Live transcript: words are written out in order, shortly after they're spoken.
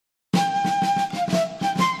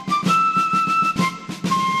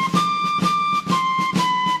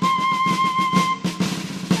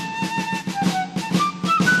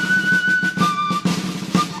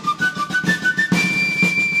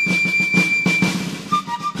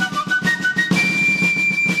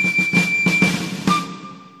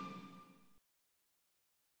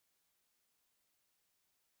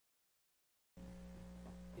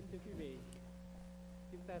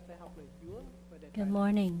Good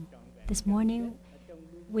morning. This morning,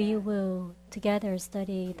 we will together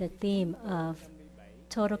study the theme of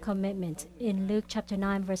total commitment in Luke chapter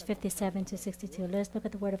 9, verse 57 to 62. Let's look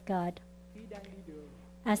at the Word of God.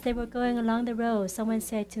 As they were going along the road, someone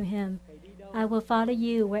said to him, "I will follow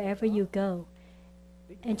you wherever you go."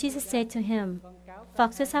 And Jesus said to him,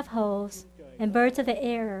 "Foxes have holes, and birds of the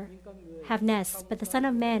air have nests, but the Son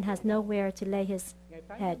of Man has nowhere to lay his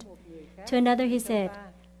head." To another he said,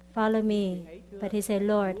 "Follow me." But he said,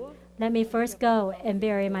 "Lord, let me first go and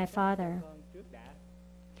bury my father."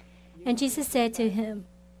 And Jesus said to him,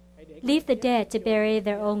 "Leave the dead to bury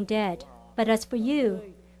their own dead. But as for you,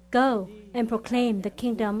 go and proclaim the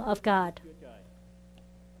kingdom of God."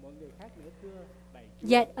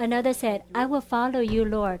 Yet another said, "I will follow you,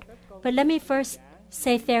 Lord, but let me first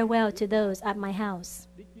say farewell to those at my house."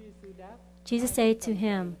 Jesus said to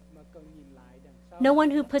him, "No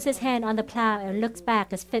one who puts his hand on the plow and looks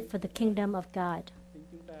back is fit for the kingdom of God."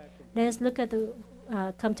 Let us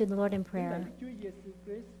come to the Lord in prayer.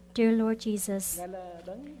 Dear Lord Jesus,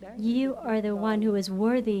 you are the one who is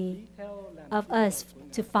worthy of us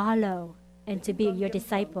to follow and to be your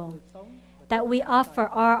disciple, that we offer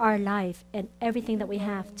our life and everything that we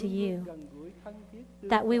have to you,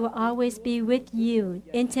 that we will always be with you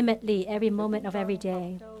intimately every moment of every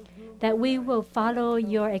day, that we will follow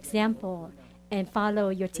your example and follow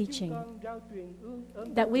your teaching,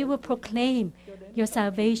 that we will proclaim your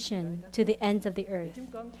salvation to the ends of the earth,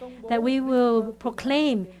 that we will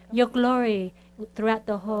proclaim your glory throughout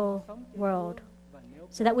the whole world,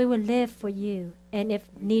 so that we will live for you and, if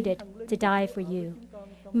needed, to die for you.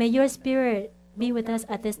 May your Spirit be with us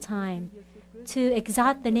at this time to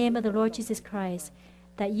exalt the name of the Lord Jesus Christ,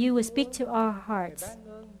 that you will speak to our hearts.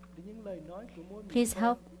 Please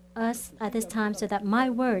help us at this time so that my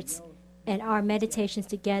words and our meditations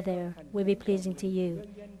together will be pleasing to you.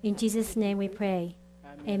 In Jesus' name we pray.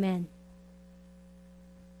 Amen.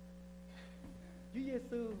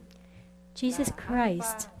 Jesus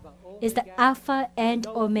Christ is the Alpha and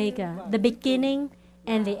Omega, the beginning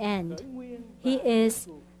and the end. He is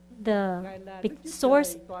the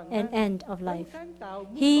source and end of life.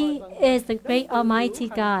 He is the great Almighty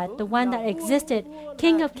God, the one that existed,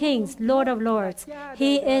 King of kings, Lord of lords.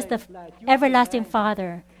 He is the everlasting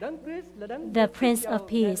Father, the Prince of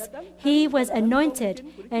Peace. He was anointed,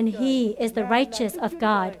 and He is the righteous of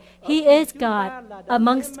God. He is God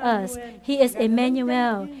amongst us. He is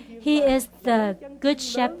Emmanuel. He is the good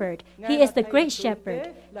shepherd. He is the great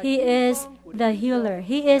shepherd. He is the healer.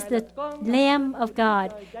 He is the Lamb of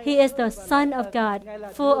God. He is the Son of God,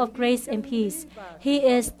 full of grace and peace. He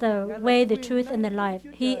is the way, the truth, and the life.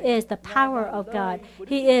 He is the power of God.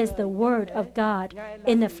 He is the Word of God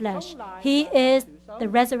in the flesh. He is the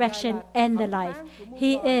resurrection and the life.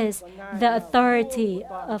 He is the authority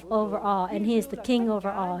of over all, and He is the King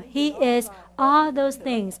over all. He is all those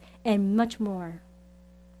things and much more.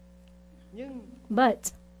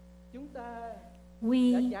 But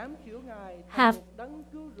we have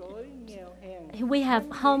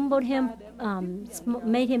humbled Him,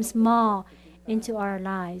 made Him small into our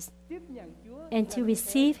lives, and to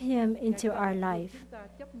receive Him into our life.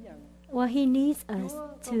 Well, He needs us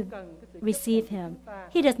to receive Him.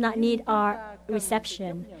 He does not need our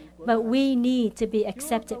reception, but we need to be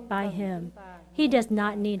accepted by Him. He does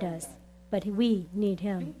not need us, but we need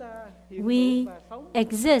Him. We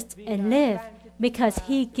exist and live because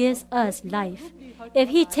He gives us life. If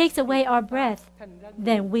He takes away our breath,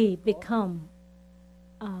 then we become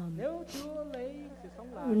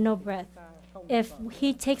no breath. If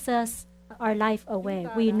He takes our life away,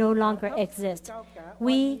 we no longer exist.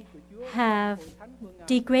 We have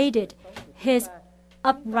degraded His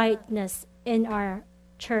uprightness in our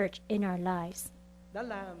church, in our lives.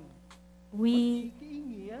 We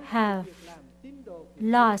have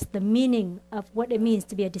lost the meaning of what it means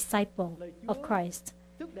to be a disciple of Christ.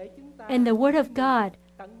 And the Word of God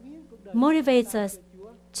motivates us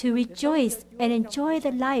to rejoice and enjoy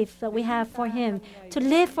the life that we have for Him, to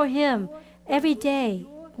live for Him every day,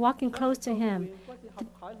 walking close to Him,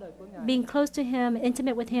 being close to Him,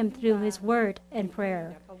 intimate with Him through His Word and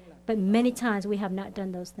prayer. But many times we have not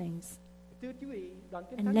done those things.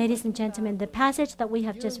 And ladies and gentlemen, the passage that we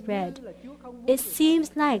have just read, it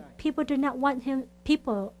seems like God did not want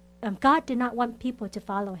people to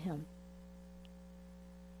follow Him.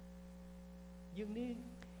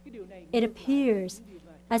 It appears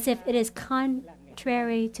as if it is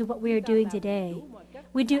contrary to what we are doing today.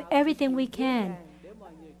 We do everything we can,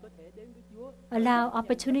 allow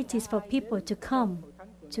opportunities for people to come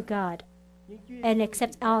to God and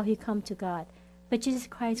accept all who come to God. But Jesus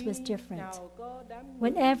Christ was different.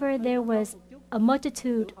 Whenever there was a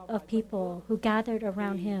multitude of people who gathered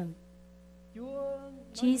around him.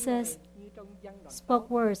 Jesus spoke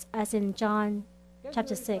words as in John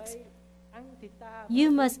chapter 6.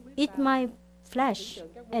 You must eat my flesh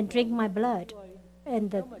and drink my blood.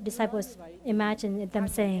 And the disciples imagined them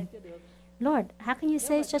saying, Lord, how can you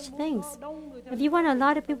say such things? If you want a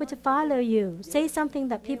lot of people to follow you, say something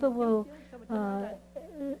that people will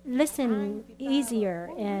listen easier.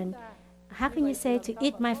 And how can you say to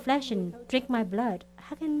eat my flesh and drink my blood?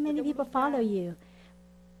 How can many people follow you?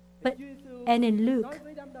 And in Luke,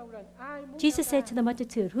 Jesus said to the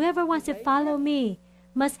multitude, whoever wants to follow me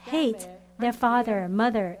must hate their father,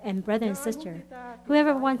 mother, and brother and sister.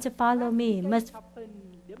 Whoever wants to follow me must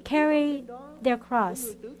carry their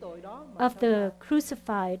cross of the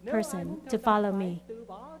crucified person to follow me.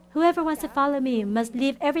 Whoever wants to follow me must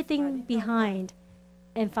leave everything behind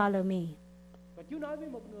and follow me.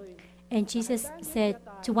 And Jesus said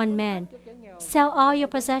to one man, sell all your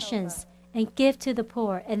possessions and give to the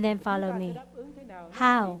poor and then follow me.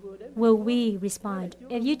 How will we respond?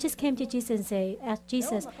 If you just came to Jesus and say, ask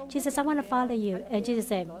Jesus, Jesus, I want to follow you. And Jesus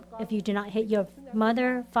said, if you do not hate your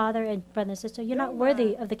mother, father, and brother and sister, you're not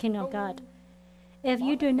worthy of the kingdom of God. If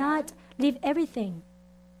you do not leave everything,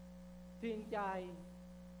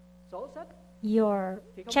 your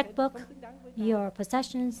checkbook, your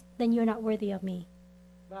possessions, then you're not worthy of me.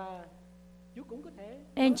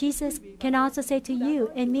 And Jesus can also say to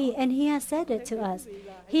you and me, and he has said it to us.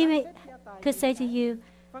 He could say to you,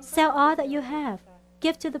 sell all that you have,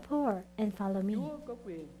 give to the poor, and follow me.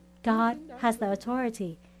 God has the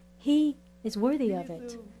authority. He is worthy of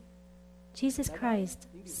it. Jesus Christ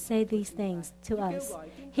said these things to us.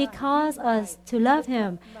 He calls us to love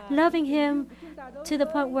him, loving him to the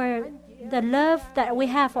point where the love that we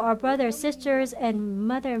have for our brothers, sisters, and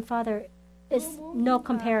mother and father is no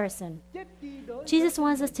comparison. Jesus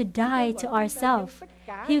wants us to die to ourselves.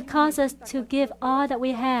 He calls us to give all that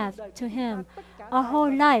we have to him. Our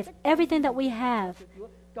whole life, everything that we have,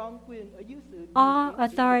 all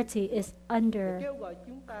authority is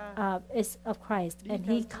is of Christ, and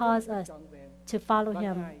he calls us to follow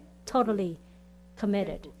him totally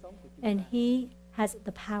committed. And he has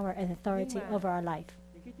the power and authority over our life.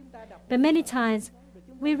 But many times,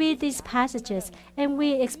 we read these passages and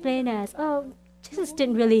we explain as, oh, Jesus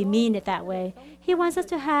didn't really mean it that way. He wants us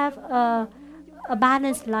to have a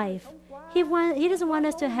balanced life. He doesn't want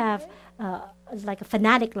us to have like a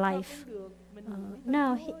fanatic life.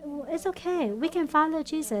 No, it's okay. We can follow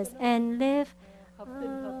Jesus and live,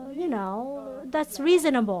 that's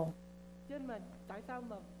reasonable.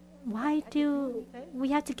 Why do we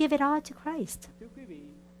have to give it all to Christ?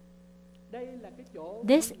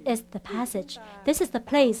 This is the passage. This is the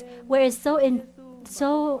place where it's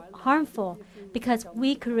so harmful, because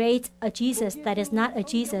we create a Jesus that is not a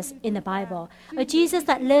Jesus in the Bible. A Jesus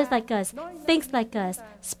that lives like us, thinks like us,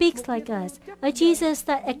 speaks like us. A Jesus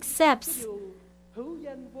that accepts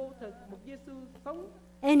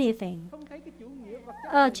anything.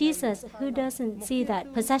 A Jesus who doesn't see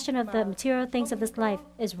that possession of the material things of this life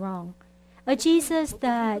is wrong. A Jesus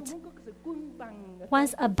that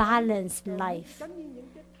wants a balanced life,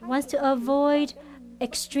 wants to avoid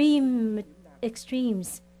extremes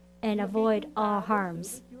and avoid all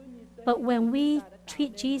harms. But when we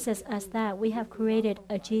treat Jesus as that, we have created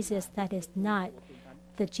a Jesus that is not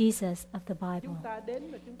the Jesus of the Bible.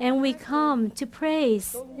 And we come to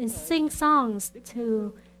praise and sing songs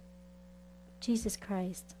to Jesus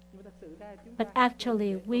Christ. But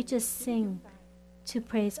actually, we just sing to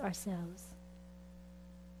praise ourselves.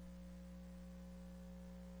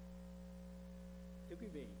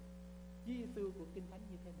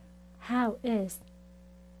 How is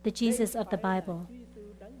the Jesus of the Bible?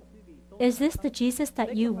 Is this the Jesus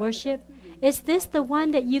that you worship? Is this the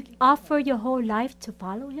one that you offer your whole life to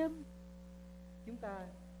follow him?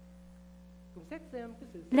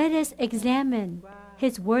 Let us examine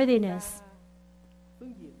his worthiness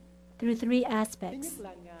through three aspects.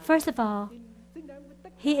 First of all,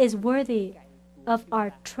 he is worthy of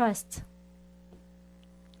our trust,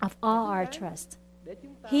 of all our trust.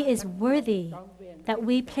 He is worthy that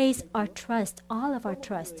we place our trust, all of our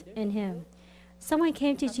trust, in him. Someone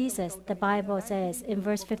came to Jesus, the Bible says in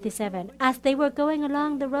verse 57, as they were going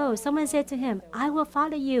along the road, someone said to him, I will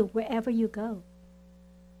follow you wherever you go.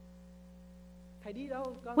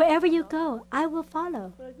 Wherever you go, I will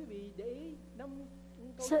follow.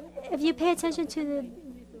 So if you pay attention to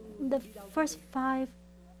the first 5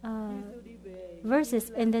 verses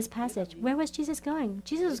in this passage, where was Jesus going?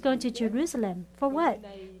 Jesus was going to Jerusalem. For what?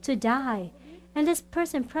 To die. And this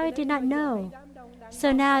person probably did not know.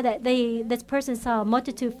 So now that this person saw a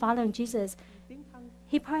multitude following Jesus,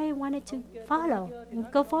 he probably wanted to follow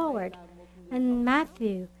and go forward. And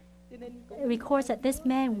Matthew records that this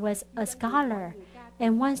man was a scholar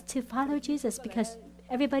and wants to follow Jesus because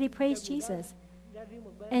everybody praised Jesus.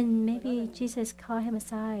 And maybe Jesus called him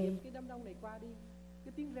aside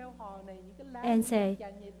and say,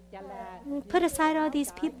 put aside all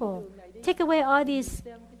these people. Take away all these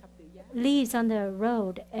leaves on the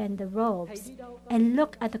road and the robes and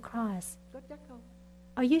look at the cross.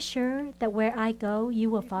 Are you sure that where I go, you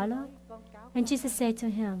will follow? And Jesus said to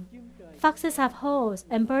him, foxes have holes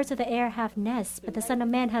and birds of the air have nests, but the Son of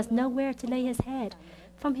Man has nowhere to lay his head.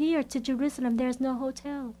 From here to Jerusalem, there is no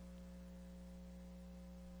hotel.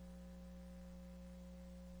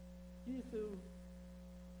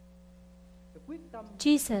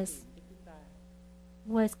 Jesus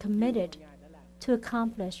was committed to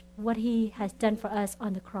accomplish what he has done for us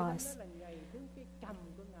on the cross.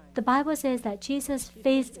 The Bible says that Jesus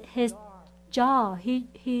faced his jaw.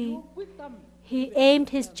 He aimed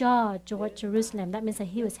his jaw toward Jerusalem. That means that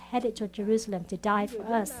he was headed toward Jerusalem to die for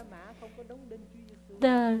us.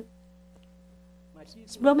 The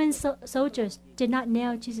Roman soldiers did not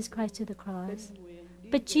nail Jesus Christ to the cross,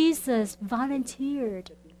 but Jesus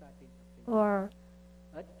volunteered or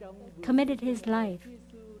committed his life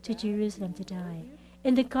to Jerusalem to die.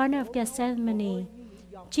 In the Garden of Gethsemane,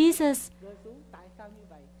 Jesus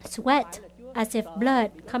sweat as if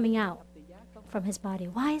blood coming out from his body.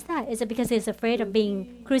 Why is that? Is it because he's afraid of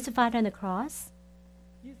being crucified on the cross?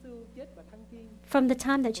 From the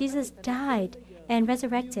time that Jesus died and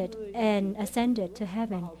resurrected and ascended to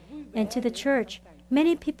heaven and to the church,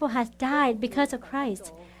 many people have died because of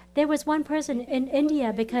Christ. There was one person in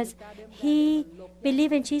India because he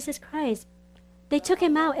believed in Jesus Christ. They took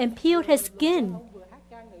him out and peeled his skin.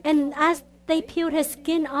 And as they peeled his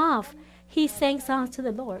skin off, he sang songs to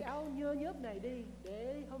the Lord.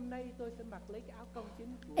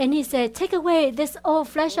 And he said, take away this old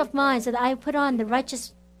flesh of mine so that I put on the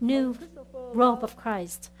righteous new robe of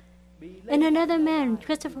Christ. And another man,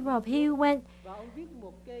 Christopher Robb, he went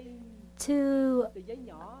to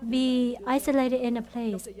be isolated in a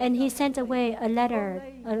place, and he sent away a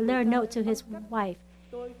little note to his wife.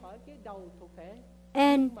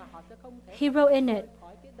 And he wrote in it,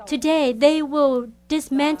 today they will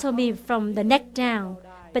dismantle me from the neck down,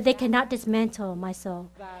 but they cannot dismantle my soul.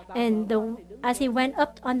 And as he went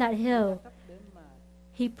up on that hill,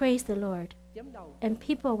 he praised the Lord. And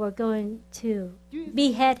people were going to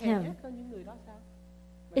behead him.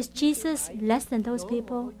 Is Jesus less than those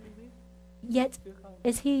people? Yet,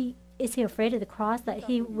 is he afraid of the cross, that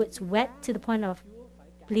he was wet to the point of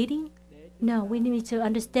bleeding? No, we need to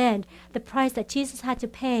understand the price that Jesus had to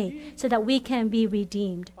pay so that we can be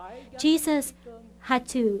redeemed. Jesus had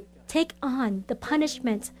to take on the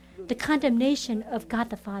punishment, the condemnation of God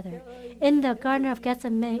the Father. In the Garden of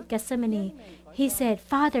Gethsemane, he said,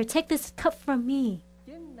 Father, take this cup from me.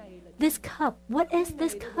 This cup, what is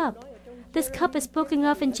this cup? This cup is spoken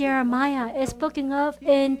of in Jeremiah, is spoken of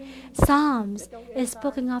in Psalms, is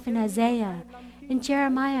spoken of in Isaiah. In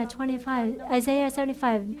Jeremiah 25, Isaiah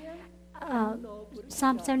 75,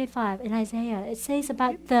 Psalm 75 in Isaiah, it says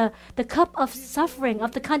about the cup of suffering,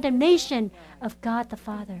 of the condemnation of God the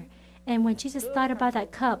Father. And when Jesus thought about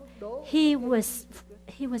that cup, he was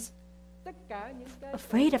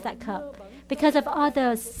afraid of that cup because of all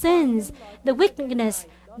the sins, the wickedness,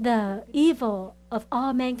 the evil of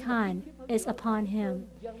all mankind is upon him.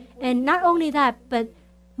 And not only that, but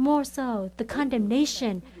more so, the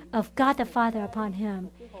condemnation of God the Father upon him.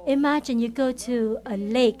 Imagine you go to a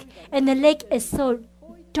lake, and the lake is so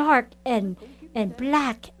dark and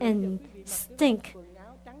black and stink.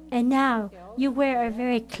 And now you wear a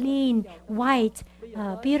very clean, white,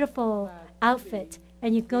 beautiful outfit,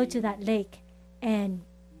 and you go to that lake, and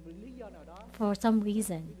for some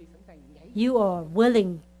reason, you are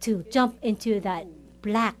willing to jump into that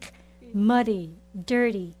black, muddy,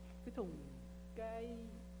 dirty,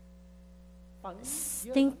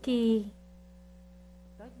 stinky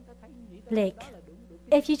lake.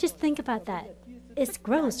 If you just think about that, it's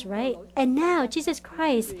gross, right? And now Jesus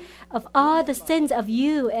Christ, of all the sins of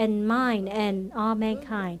you and mine and all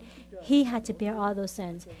mankind, he had to bear all those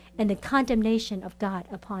sins and the condemnation of God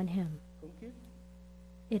upon him.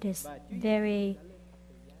 It is very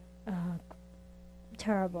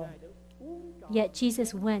terrible. Yet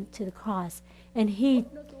Jesus went to the cross and he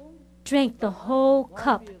drank the whole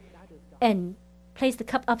cup and placed the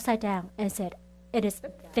cup upside down and said, it is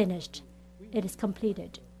finished. It is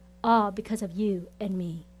completed. All because of you and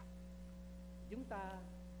me.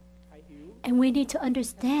 And we need to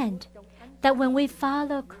understand that when we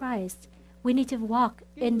follow Christ, We need to walk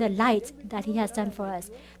in the light that He has done for us.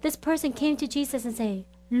 This person came to Jesus and said,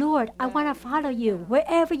 Lord, I want to follow you.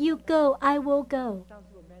 Wherever you go, I will go.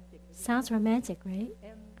 Sounds romantic, right?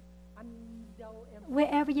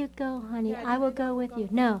 Wherever you go, honey, I will go with you.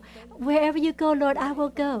 No, wherever you go, Lord, I will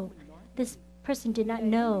go. This person did not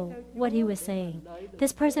know what he was saying.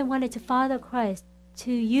 This person wanted to follow Christ,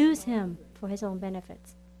 to use Him for His own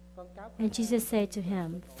benefits. And Jesus said to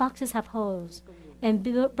him, foxes have holes, and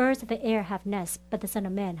birds of the air have nests, but the Son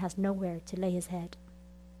of Man has nowhere to lay His head.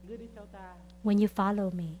 When you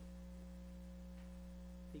follow me,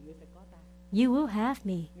 you will have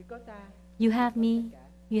me. You have me,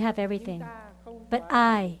 you have everything. But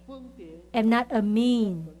I am not a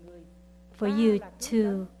mean for you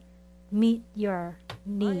to meet your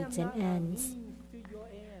needs and ends.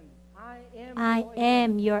 I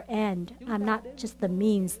am your end. I'm not just the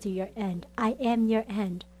means to your end. I am your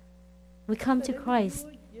end. We come to Christ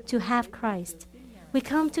to have Christ. We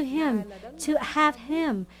come to Him to have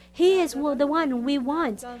Him. He is the one we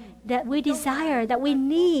want, that we desire, that we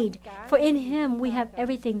need. For in Him we have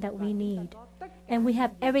everything that we need. And we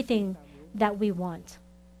have everything that we want.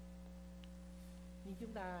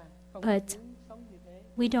 But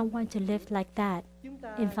we don't want to live like that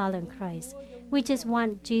in following Christ. We just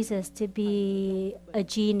want Jesus to be a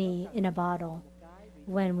genie in a bottle.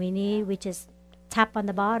 When we need, we just tap on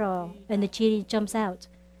the bottle and the genie jumps out.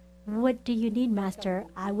 What do you need, Master?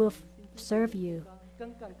 I will serve you.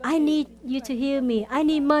 I need you to heal me. I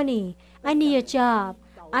need money. I need a job.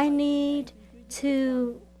 I need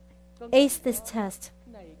to ace this test.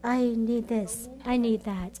 I need this. I need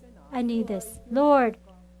that. I need this. Lord,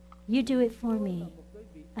 you do it for me.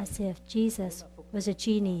 As if Jesus was a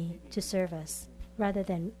genie to serve us rather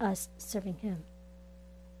than us serving Him.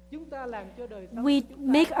 We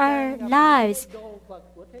make our lives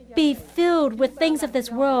be filled with things of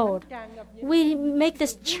this world. We make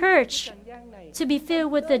this church to be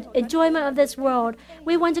filled with the enjoyment of this world.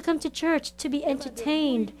 We want to come to church to be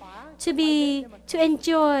entertained, to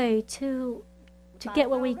enjoy, to get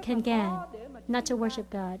what we can get, not to worship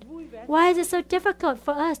God. Why is it so difficult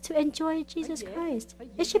for us to enjoy Jesus Christ?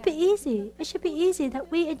 It should be easy. It should be easy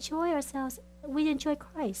that we enjoy ourselves. We enjoy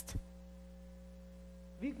Christ.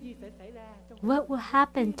 What will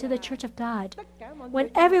happen to the church of God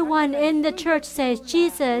when everyone in the church says,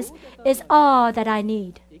 Jesus is all that I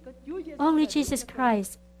need? Only Jesus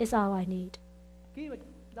Christ is all I need.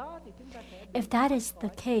 If that is the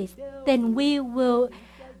case, then we will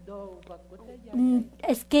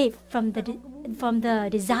escape from the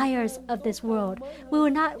desires of this world. We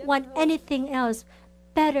will not want anything else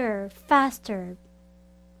better, faster.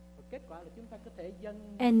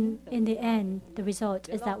 And in the end, the result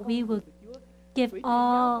is that we will give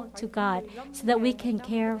all to God so that we can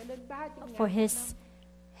care for His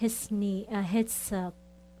need,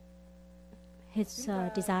 His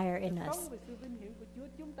desire in us.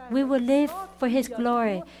 We will live for His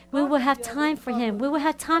glory. We will have time for Him. We will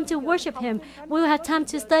have time to worship Him. We will have time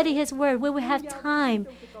to study His Word. We will have time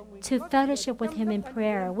to fellowship with Him in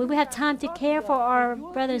prayer. We will have time to care for our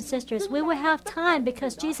brothers and sisters. We will have time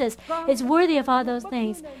because Jesus is worthy of all those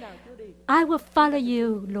things. I will follow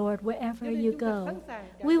you, Lord, wherever you go.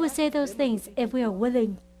 We will say those things if we are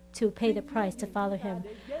willing to pay the price to follow Him.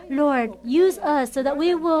 Lord, use us so that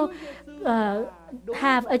we will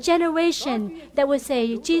have a generation that will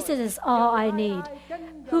say, Jesus is all I need.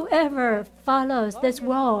 Whoever follows this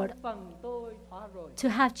world to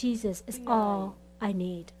have Jesus is all I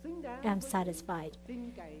need. I'm satisfied.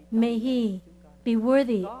 May He be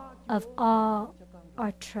worthy of all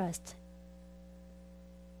our trust.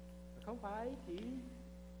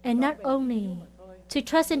 And not only to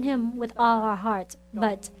trust in Him with all our hearts,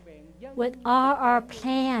 but with all our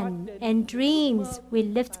plan and dreams we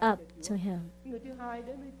lift up to Him.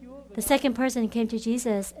 The second person came to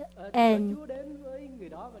Jesus and,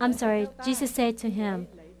 Jesus said to him,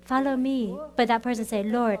 follow me. But that person said,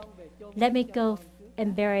 Lord, let me go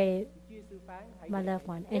and bury my loved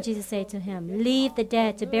one. And Jesus said to him, leave the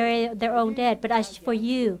dead to bury their own dead, but as for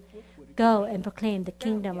you, go and proclaim the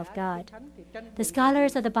kingdom of God. The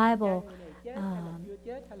scholars of the Bible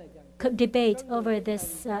could debate over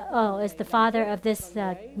this, is the father of this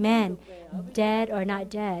man dead or not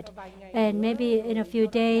dead? And maybe in a few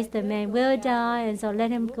days the man will die, and so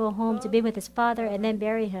let him go home to be with his father and then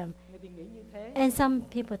bury him. And some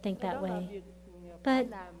people think that way. But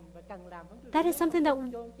that is something that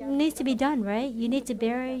needs to be done, right? You need to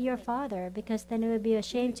bury your father because then it would be a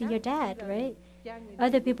shame to your dad, right?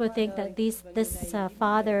 Other people think that this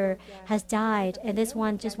father has died and this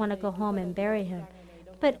one just want to go home and bury him.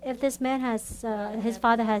 But if this man has, his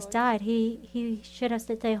father has died, he should have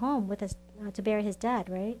stayed home with to bury his dad,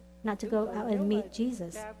 right? Not to go out and meet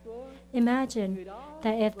Jesus. Imagine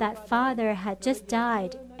that if that father had just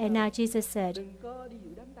died and now Jesus said,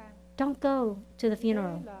 don't go to the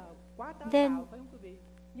funeral, then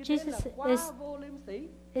Jesus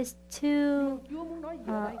is too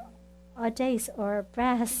audacious or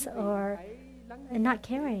brass or not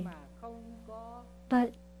caring.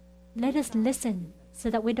 But let us listen so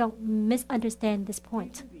that we don't misunderstand this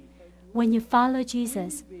point. When you follow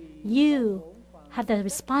Jesus, you have the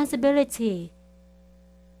responsibility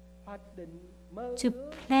to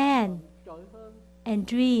plan and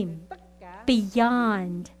dream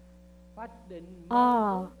beyond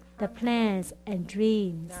all the plans and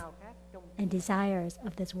dreams and desires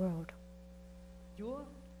of this world.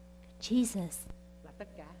 Jesus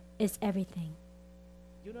is everything.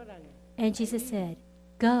 And Jesus said,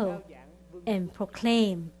 go and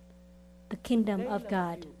proclaim the kingdom of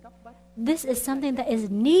God. This is something that is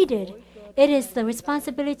needed. It is the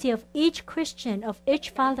responsibility of each Christian, of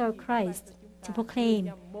each follower of Christ, to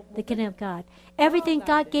proclaim the kingdom of God. Everything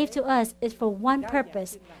God gave to us is for one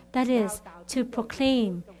purpose, that is, to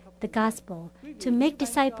proclaim the gospel, to make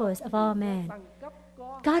disciples of all men.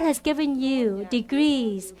 God has given you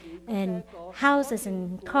degrees and houses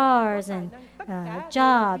and cars and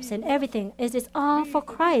jobs and everything. It is all for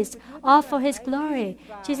Christ, all for His glory.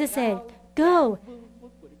 Jesus said, go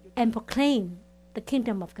and proclaim the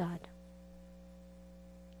kingdom of God.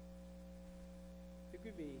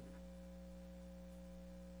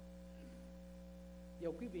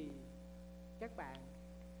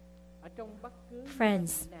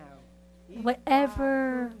 Friends,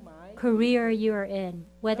 whatever career you are in,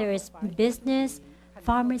 whether it's business,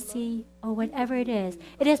 pharmacy, or whatever it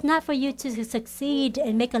is not for you to succeed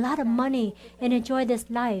and make a lot of money and enjoy this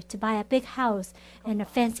life, to buy a big house and a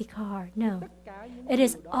fancy car. No. It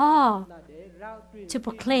is all to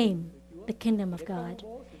proclaim the kingdom of God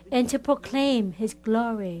and to proclaim His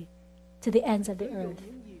glory to the ends of the earth.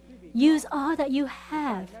 Use all that you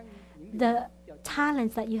have, the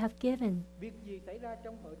talents that you have given,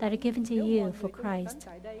 that are given to you for Christ.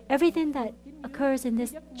 Everything that occurs in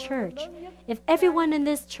this church, if everyone in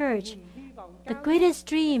this church, the greatest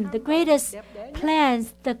dream, the greatest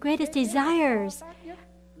plans, the greatest desires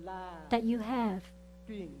that you have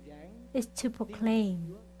is to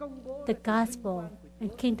proclaim the gospel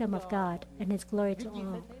and kingdom of God and His glory to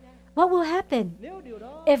all. What will happen?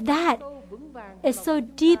 If that is so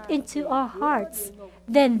deep into our hearts,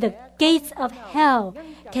 then the gates of hell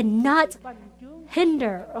cannot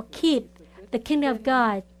hinder or keep the kingdom of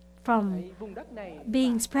God from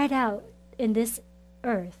being spread out in this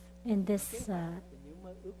earth, in this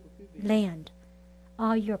land.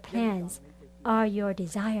 All your plans, all your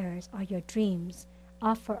desires, all your dreams,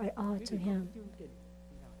 offer it all to Him.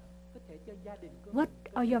 What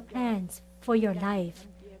are your plans for your life,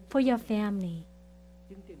 for your family?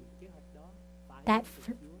 That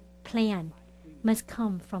plan must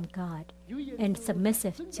come from God and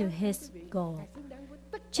submissive to His goal.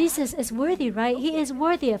 Jesus is worthy, right? He is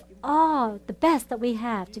worthy of all the best that we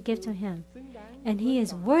have to give to Him. And He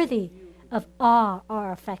is worthy of all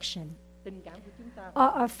our affection.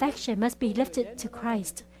 Our affection must be lifted to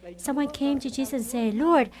Christ. Someone came to Jesus and said,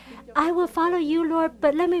 Lord, I will follow you, Lord,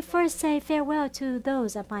 but let me first say farewell to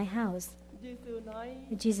those at my house.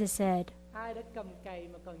 And Jesus said,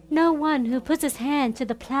 no one who puts his hand to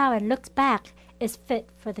the plow and looks back is fit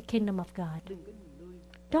for the kingdom of God.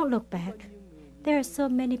 Don't look back. There are so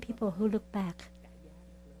many people who look back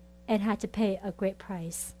and had to pay a great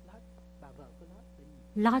price.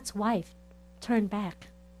 Lot's wife turned back.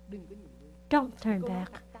 Don't turn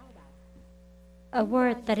back. A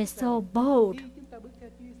word that is so bold.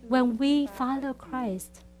 When we follow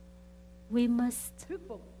Christ, we must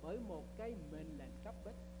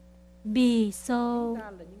be so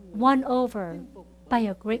won over by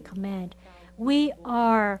a great command. We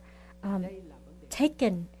are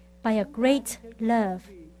taken by a great love.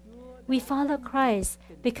 We follow Christ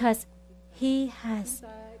because He has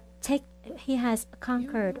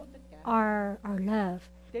conquered our love.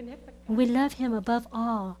 We love Him above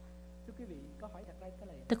all.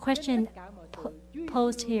 The question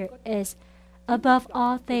posed here is, above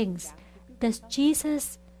all things, does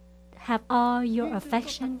Jesus have all your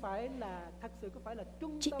affection?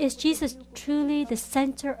 Is Jesus truly the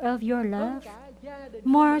center of your love?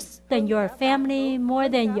 More than your family, more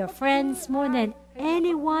than your friends, more than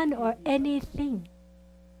anyone or anything?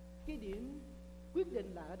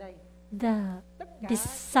 The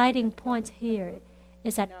deciding point here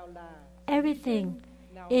is that everything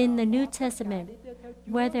in the New Testament,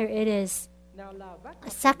 whether it is a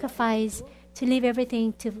sacrifice to leave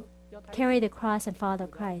everything to carry the cross and follow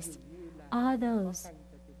Christ, all those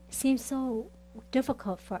seem so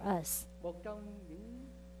difficult for us.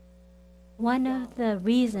 One of the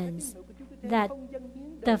reasons that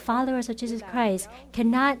the followers of Jesus Christ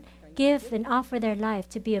cannot give and offer their life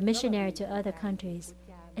to be a missionary to other countries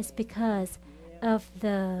is because of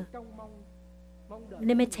the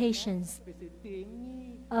limitations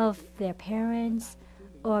of their parents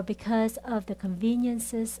or because of the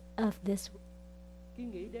conveniences of this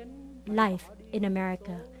life in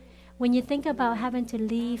America. When you think about having to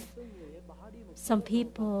leave some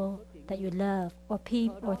people that you love or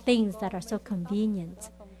things that are so convenient.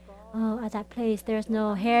 Oh, at that place, there's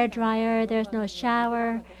no hair dryer, there's no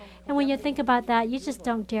shower. And when you think about that, you just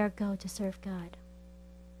don't dare go to serve God.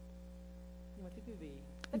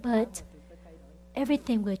 But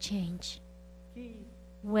everything will change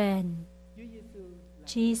when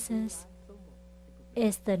Jesus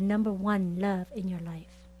is the number one love in your life.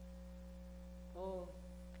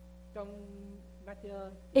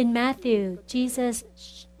 In Matthew, Jesus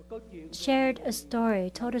told a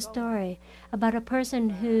story about a person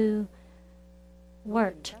who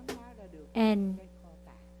worked and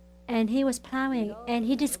he was plowing and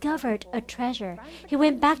he discovered a treasure. He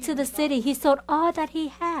went back to the city. He sold all that he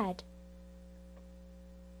had.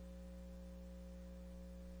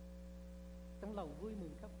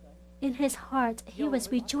 In his heart, he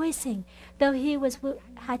was rejoicing, though he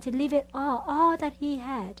had to leave it all that he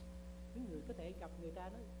had.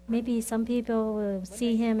 Maybe some people will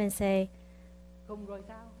see him and say,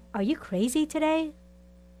 "Are you crazy today?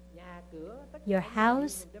 Your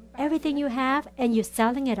house, everything you have, and you're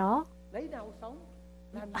selling it all?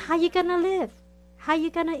 How you gonna live? How you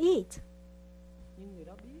gonna eat?"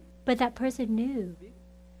 But that person knew.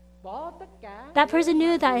 That person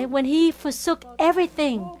knew that when he forsook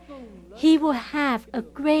everything, he will have a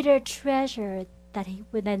greater treasure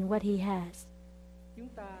than what he has.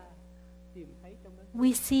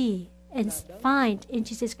 We see and find in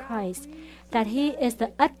Jesus Christ that he is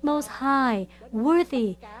the utmost high,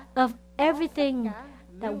 worthy of everything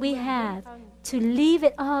that we have, to leave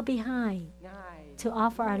it all behind, to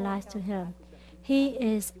offer our lives to him. He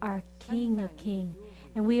is our King of Kings,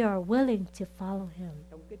 and we are willing to follow him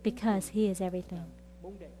because he is everything.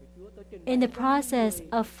 In the process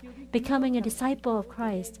of becoming a disciple of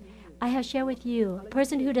Christ, I have shared with you, a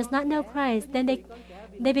person who does not know Christ, then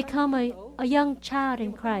they become a young child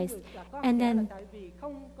in Christ, and then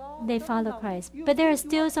they follow Christ. But there are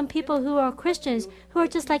still some people who are Christians who are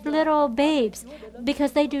just like little babes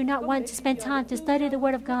because they do not want to spend time to study the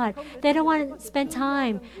Word of God. They don't want to spend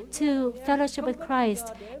time to fellowship with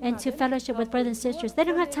Christ and to fellowship with brothers and sisters. They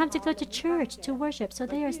don't have time to go to church to worship, so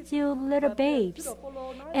they are still little babes.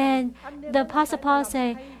 And the Apostle Paul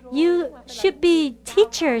says, you should be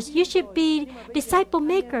teachers, you should be disciple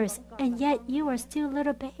makers, and yet you are still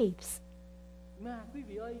little babes.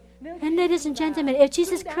 And ladies and gentlemen, if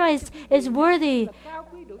Jesus Christ is worthy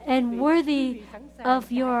and worthy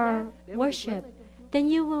of your worship, then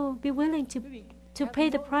you will be willing to pay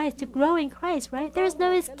the price to grow in Christ, right? There is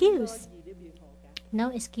no excuse. No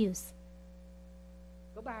excuse.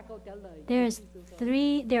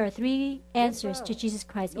 There are three answers to Jesus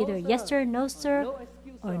Christ, either yes sir, no sir,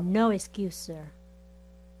 or no excuse, sir.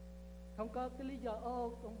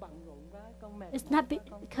 It's not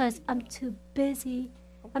because I'm too busy,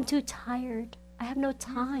 I'm too tired, I have no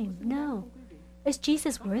time. No. Is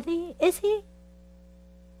Jesus worthy? Is he?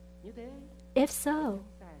 If so,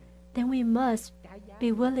 then we must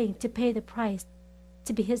be willing to pay the price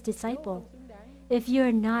to be his disciple. If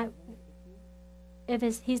he's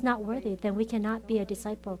not worthy, then we cannot be a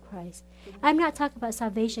disciple of Christ. I'm not talking about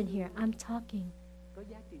salvation here. I'm talking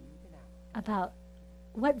about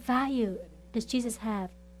what value does Jesus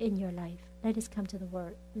have in your life. Let us come to the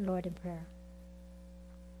Lord in prayer.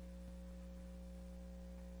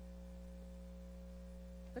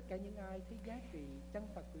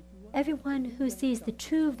 Everyone who sees the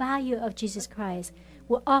true value of Jesus Christ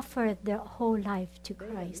will offer their whole life to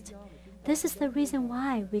Christ. This is the reason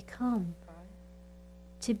why we come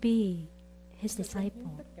to be his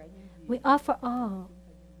disciple. We offer all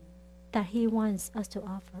that he wants us to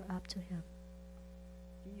offer up to him.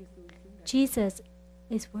 Jesus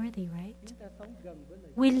is worthy, right?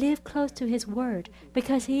 We live close to his word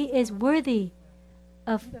because he is worthy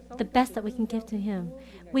of the best that we can give to him.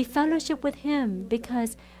 We fellowship with him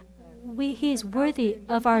because he is worthy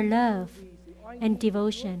of our love and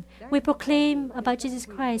devotion. We proclaim about Jesus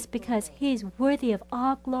Christ because he is worthy of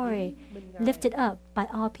all glory, lifted up by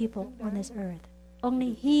all people on this earth.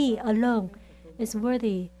 Only he alone is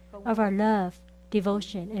worthy of our love,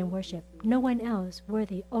 devotion, and worship. No one else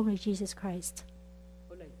worthy, only Jesus Christ.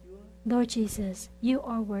 Lord Jesus, you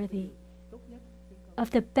are worthy.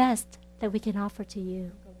 of the best that we can offer to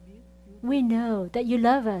you. We know that you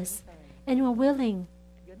love us and we're willing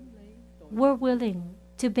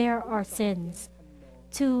to bear our sins,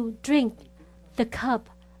 to drink the cup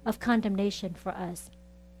of condemnation for us.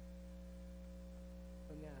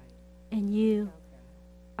 And you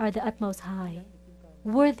are the utmost high,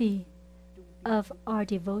 worthy of our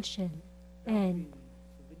devotion and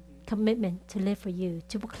commitment to live for you,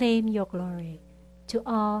 to proclaim your glory to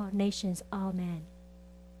all nations, all men.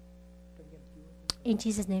 In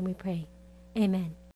Jesus' name we pray. Amen.